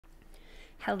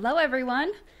Hello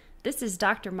everyone! This is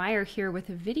Dr. Meyer here with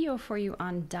a video for you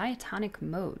on diatonic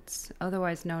modes,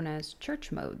 otherwise known as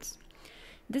church modes.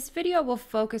 This video will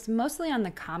focus mostly on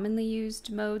the commonly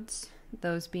used modes,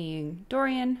 those being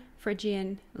Dorian,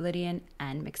 Phrygian, Lydian,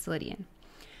 and Mixolydian.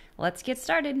 Let's get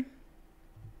started.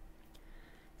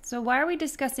 So why are we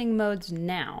discussing modes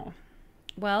now?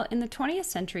 Well, in the 20th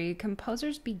century,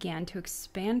 composers began to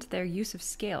expand their use of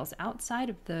scales outside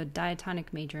of the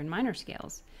diatonic major and minor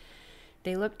scales.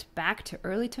 They looked back to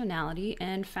early tonality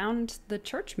and found the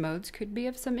church modes could be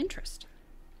of some interest.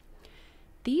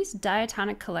 These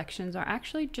diatonic collections are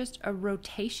actually just a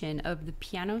rotation of the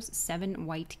piano's 7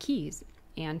 white keys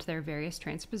and their various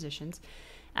transpositions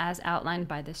as outlined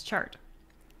by this chart.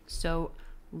 So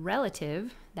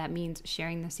relative, that means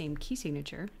sharing the same key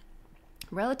signature.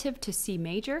 Relative to C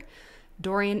major,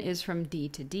 Dorian is from D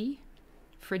to D,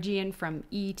 Phrygian from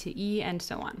E to E, and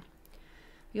so on.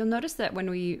 You'll notice that when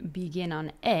we begin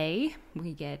on A,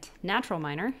 we get natural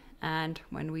minor, and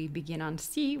when we begin on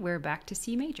C, we're back to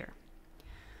C major.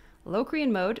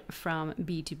 Locrian mode from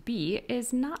B to B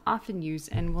is not often used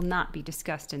and will not be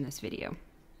discussed in this video.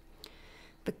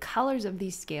 The colors of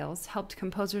these scales helped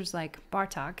composers like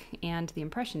Bartók and the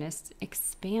Impressionists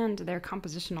expand their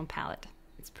compositional palette.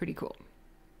 It's pretty cool.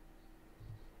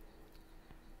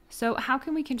 So how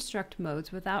can we construct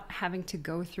modes without having to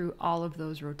go through all of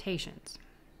those rotations?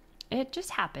 It just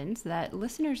happens that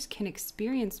listeners can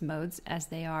experience modes as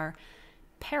they are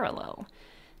parallel.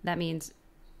 That means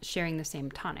sharing the same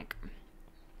tonic.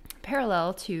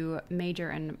 Parallel to major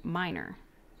and minor,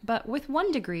 but with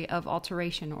one degree of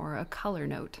alteration or a color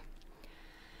note.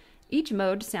 Each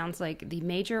mode sounds like the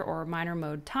major or minor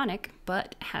mode tonic,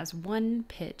 but has one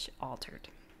pitch altered.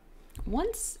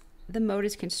 Once the mode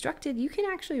is constructed, you can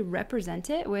actually represent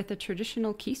it with a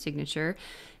traditional key signature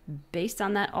based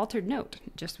on that altered note,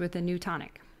 just with a new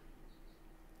tonic.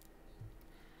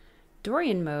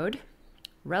 Dorian mode,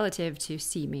 relative to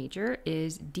C major,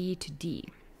 is D to D.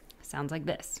 Sounds like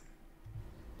this.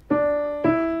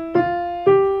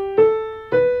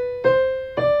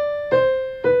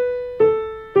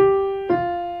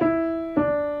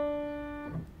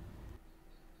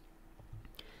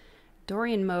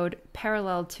 Dorian mode,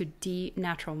 parallel to D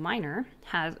natural minor,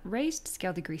 has raised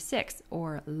scale degree 6,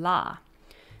 or La.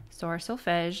 So our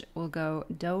solfege will go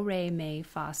Do, Re, Mi,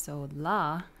 Fa, Sol,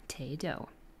 La, Te, Do.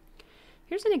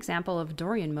 Here's an example of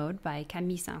Dorian mode by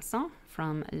Camille Saint-Saëns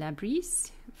from La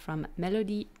Brise, from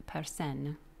Mélodie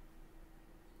persane.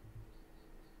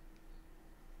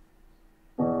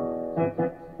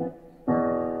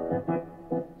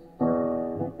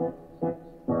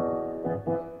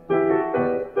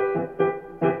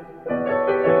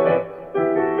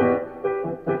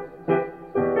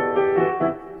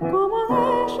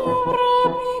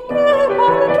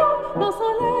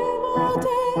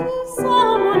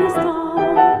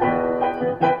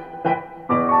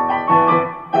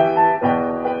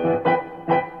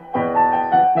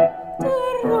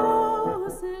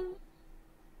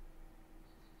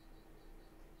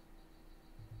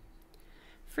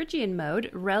 Phrygian mode,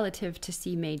 relative to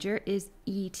C major, is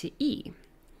E to E.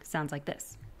 Sounds like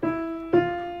this.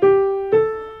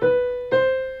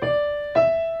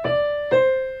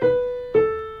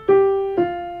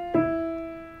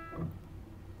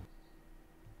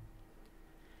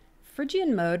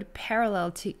 Phrygian mode,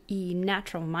 parallel to E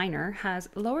natural minor, has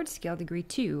lowered scale degree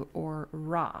 2, or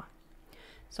Ra.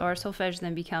 So our solfege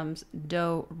then becomes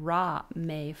Do, Ra,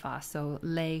 Mi, Fa, Sol,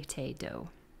 La, Te, Do.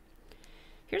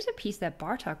 Here's a piece that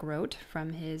Bartók wrote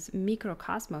from his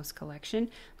Mikrokosmos collection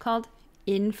called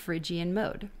In Phrygian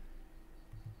Mode.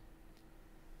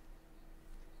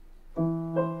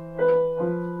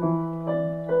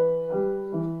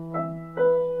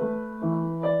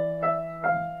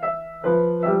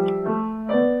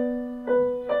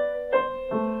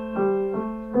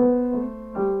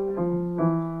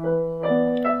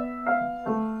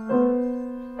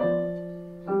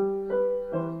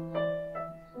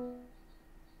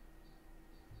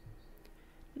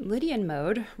 Lydian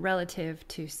mode, relative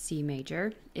to C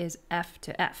major, is F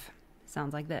to F.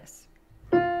 Sounds like this.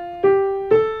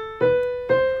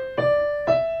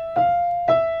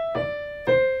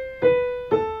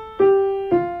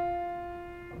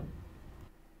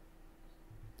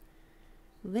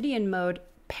 Lydian mode,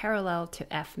 parallel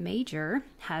to F major,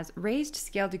 has raised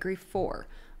scale degree 4,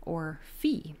 or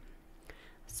Fi.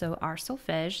 So our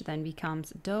solfege then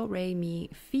becomes Do, Re, Mi,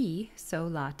 Fi, Sol,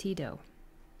 La, Ti, Do.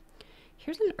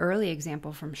 Here's an early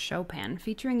example from Chopin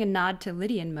featuring a nod to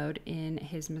Lydian mode in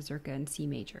his Mazurka in C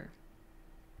major.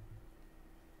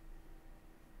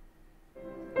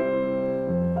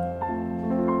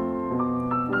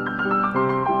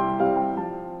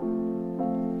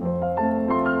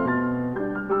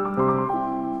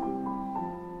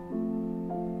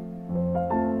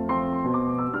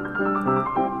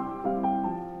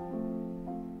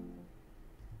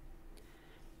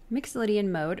 Mixolydian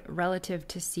mode relative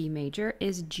to C major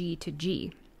is G to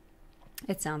G.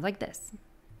 It sounds like this.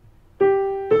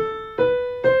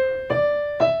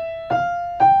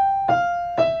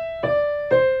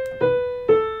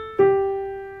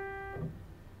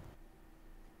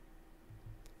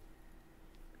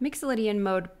 Mixolydian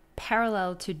mode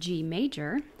parallel to G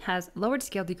major has lowered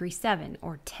scale degree 7,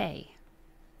 or te.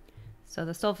 So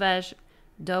the solfege,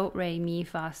 do, re, mi,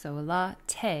 fa, sol, la,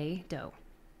 te, do.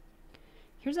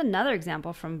 Here's another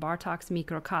example from Bartók's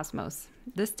Mikrokosmos,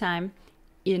 this time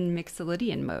in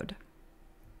Mixolydian mode.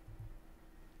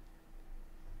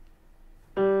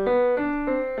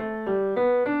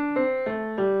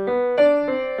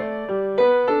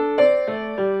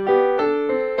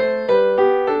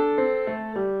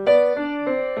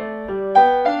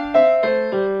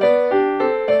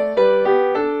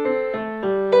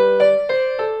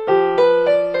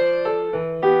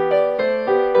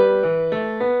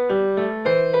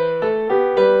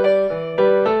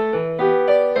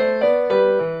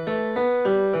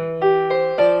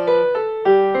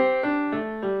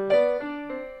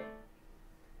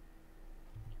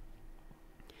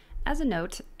 As a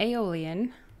note,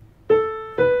 Aeolian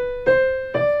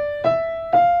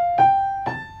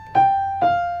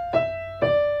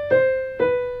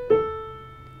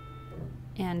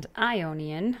and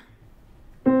Ionian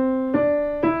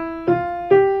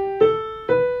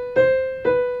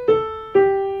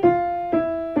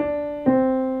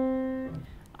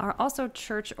are also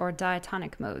church or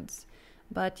diatonic modes,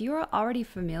 but you are already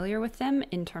familiar with them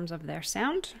in terms of their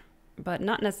sound, but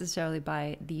not necessarily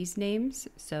by these names,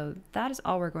 so that is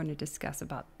all we're going to discuss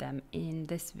about them in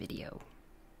this video.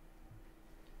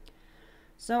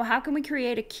 So how can we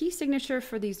create a key signature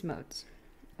for these modes?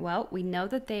 Well, we know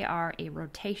that they are a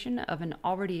rotation of an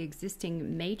already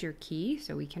existing major key,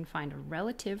 so we can find a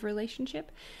relative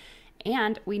relationship,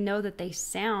 and we know that they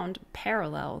sound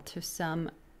parallel to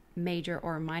some major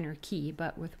or minor key,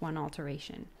 but with one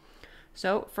alteration.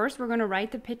 So first we're going to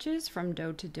write the pitches from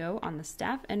do to do on the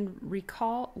staff and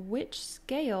recall which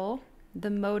scale the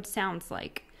mode sounds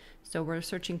like. So we're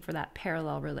searching for that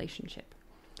parallel relationship.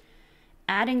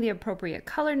 Adding the appropriate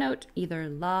color note, either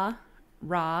la,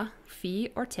 ra,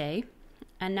 fi, or te.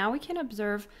 And now we can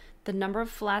observe the number of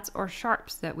flats or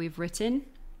sharps that we've written.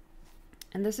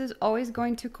 And this is always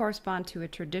going to correspond to a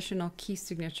traditional key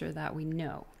signature that we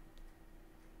know.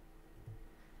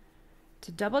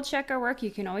 To double check our work,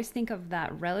 you can always think of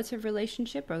that relative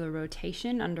relationship or the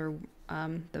rotation under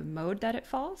the mode that it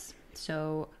falls.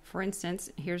 So for instance,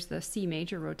 here's the C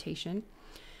major rotation.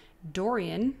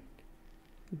 Dorian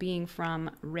being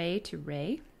from re to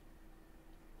re.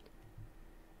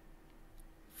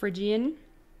 Phrygian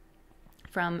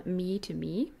from mi to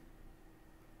mi.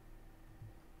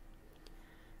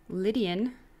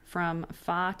 Lydian from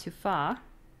fa to fa.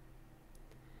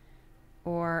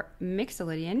 Or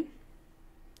Mixolydian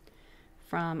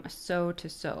from so to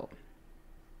so.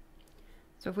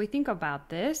 So if we think about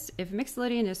this, if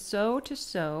Mixolydian is so to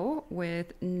so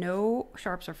with no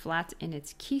sharps or flats in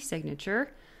its key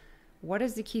signature, what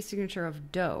is the key signature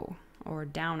of do, or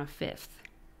down a fifth?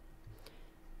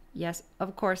 Yes,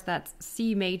 of course, that's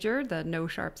C major, the no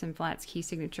sharps and flats key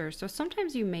signature. So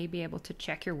sometimes you may be able to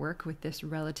check your work with this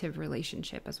relative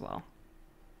relationship as well.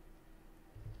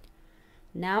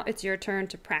 Now it's your turn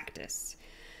to practice.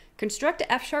 Construct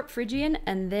a F-sharp Phrygian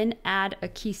and then add a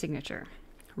key signature.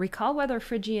 Recall whether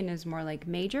Phrygian is more like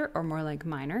major or more like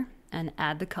minor, and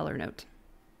add the color note.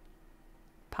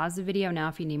 Pause the video now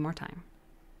if you need more time.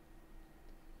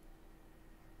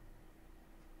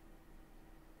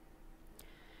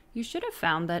 You should have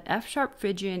found that F-sharp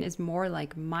Phrygian is more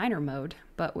like minor mode,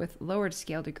 but with lowered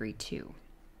scale degree 2.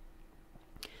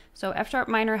 So F-sharp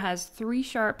minor has 3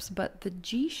 sharps, but the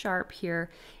G sharp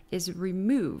here is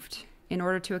removed in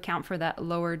order to account for that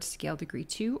lowered scale degree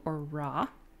 2, or Ra.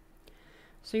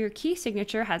 So your key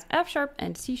signature has F sharp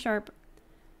and C sharp.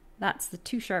 That's the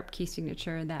 2 sharp key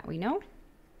signature that we know.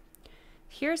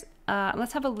 Here's,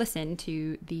 let's have a listen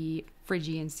to the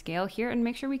Phrygian scale here and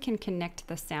make sure we can connect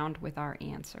the sound with our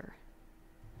answer.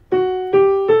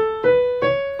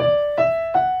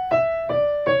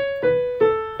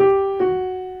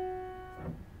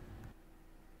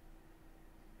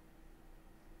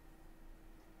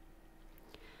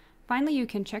 Finally, you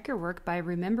can check your work by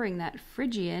remembering that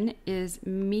Phrygian is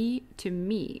mi to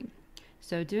mi.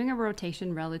 So doing a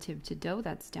rotation relative to do,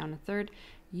 that's down a third,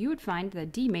 you would find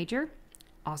that D major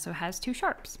also has 2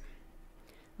 sharps.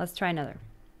 Let's try another.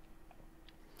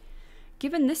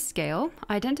 Given this scale,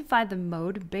 identify the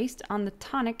mode based on the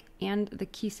tonic and the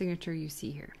key signature you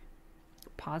see here.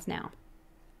 Pause now.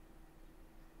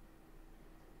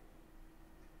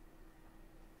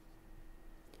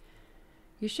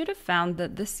 You should have found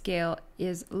that this scale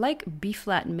is like B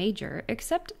flat major,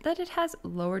 except that it has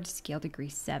lowered scale degree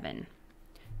 7.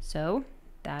 So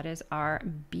that is our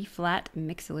B flat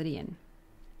Mixolydian.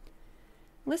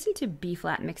 Listen to B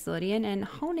flat Mixolydian and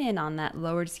hone in on that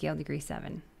lowered scale degree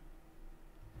 7.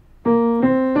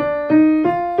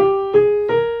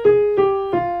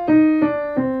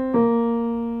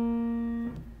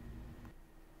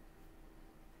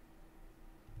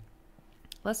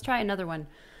 Let's try another one.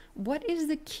 What is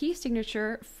the key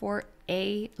signature for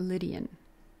A Lydian?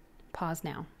 Pause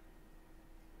now.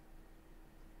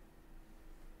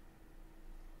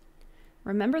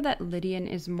 Remember that Lydian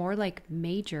is more like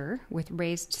major with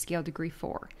raised scale degree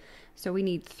 4. So we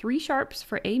need 3 sharps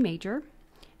for A major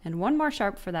and 1 more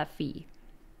sharp for that phi.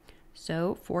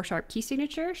 So 4 sharp key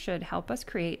signature should help us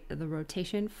create the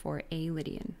rotation for A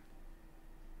Lydian.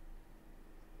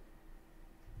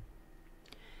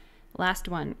 Last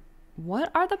one.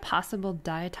 What are the possible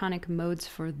diatonic modes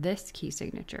for this key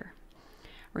signature?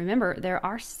 Remember, there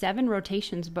are 7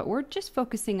 rotations, but we're just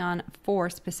focusing on 4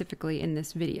 specifically in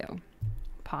this video.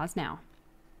 Pause now.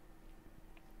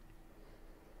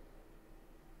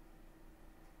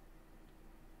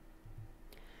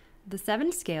 The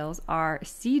 7 scales are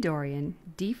C Dorian,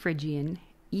 D Phrygian,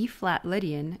 E flat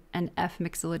Lydian, and F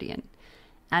Mixolydian.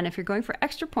 And if you're going for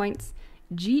extra points,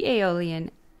 G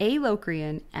Aeolian, A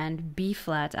Locrian, and B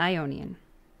flat Ionian.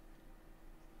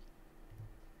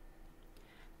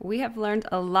 We have learned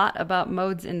a lot about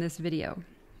modes in this video.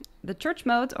 The church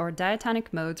modes, or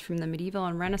diatonic modes from the medieval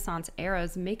and Renaissance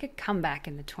eras, make a comeback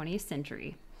in the 20th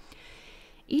century.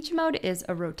 Each mode is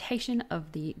a rotation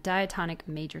of the diatonic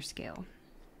major scale.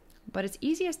 But it's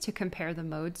easiest to compare the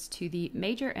modes to the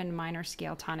major and minor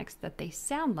scale tonics that they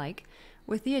sound like,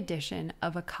 with the addition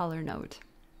of a color note.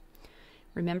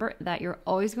 Remember that you're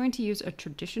always going to use a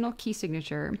traditional key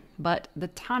signature, but the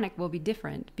tonic will be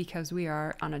different because we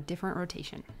are on a different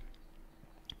rotation.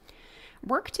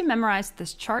 Work to memorize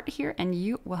this chart here and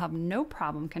you will have no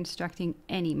problem constructing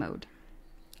any mode.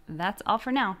 That's all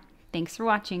for now. Thanks for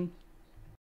watching.